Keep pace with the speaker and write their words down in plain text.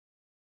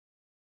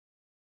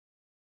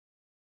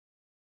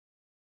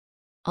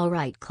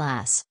Alright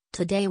class,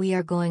 today we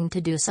are going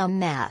to do some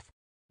math.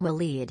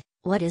 Waleed,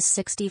 what is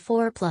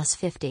 64 plus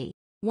 50?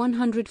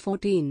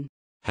 114.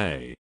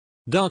 Hey.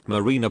 Dark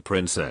Marina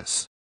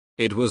Princess.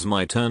 It was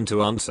my turn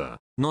to answer,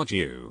 not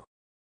you.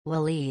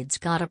 Waleed's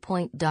got a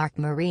point, Dark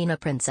Marina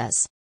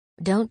Princess.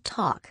 Don't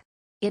talk.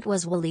 It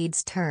was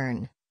Waleed's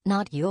turn,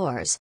 not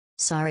yours.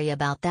 Sorry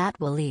about that,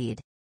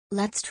 Waleed.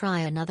 Let's try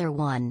another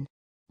one.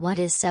 What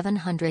is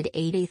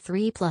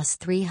 783 plus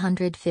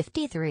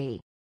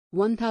 353?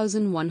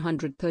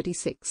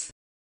 1136.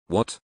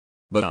 What?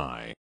 But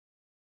I.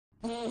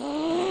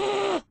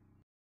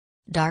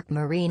 Dark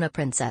Marina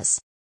Princess.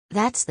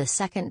 That's the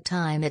second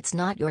time it's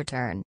not your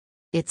turn.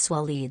 It's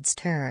Waleed's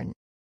turn.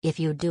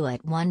 If you do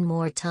it one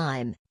more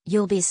time,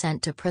 you'll be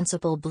sent to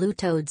Principal Blue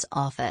Toad's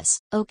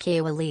office. Okay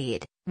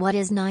Waleed, what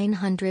is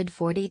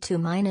 942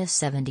 minus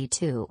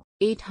 72?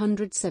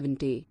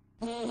 870.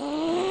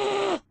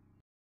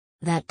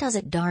 That does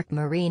it, Dark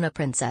Marina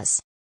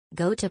Princess.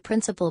 Go to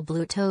Principal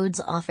Blue Toad's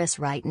office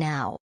right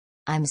now.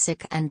 I'm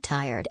sick and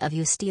tired of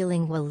you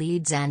stealing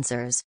Waleed's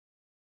answers.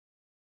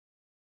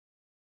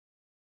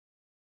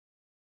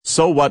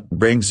 So what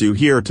brings you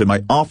here to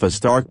my office,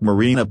 Dark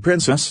Marina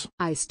Princess?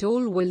 I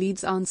stole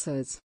Waleed's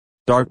answers.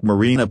 Dark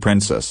Marina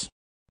Princess.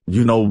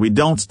 You know we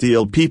don't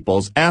steal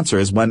people's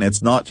answers when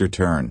it's not your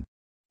turn.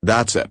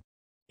 That's it.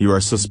 You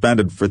are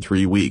suspended for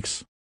 3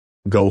 weeks.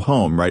 Go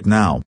home right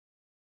now.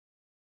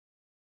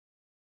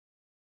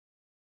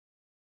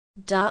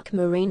 Dark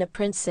Marina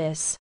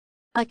Princess.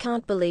 I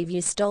can't believe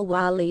you stole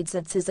Waleed's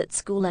answers at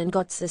school and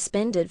got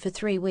suspended for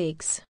 3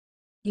 weeks.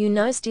 You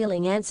know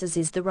stealing answers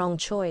is the wrong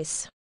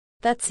choice.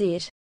 That's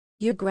it.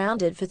 You're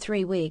grounded for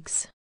 3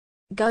 weeks.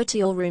 Go to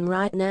your room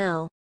right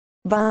now.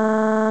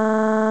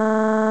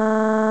 Bye.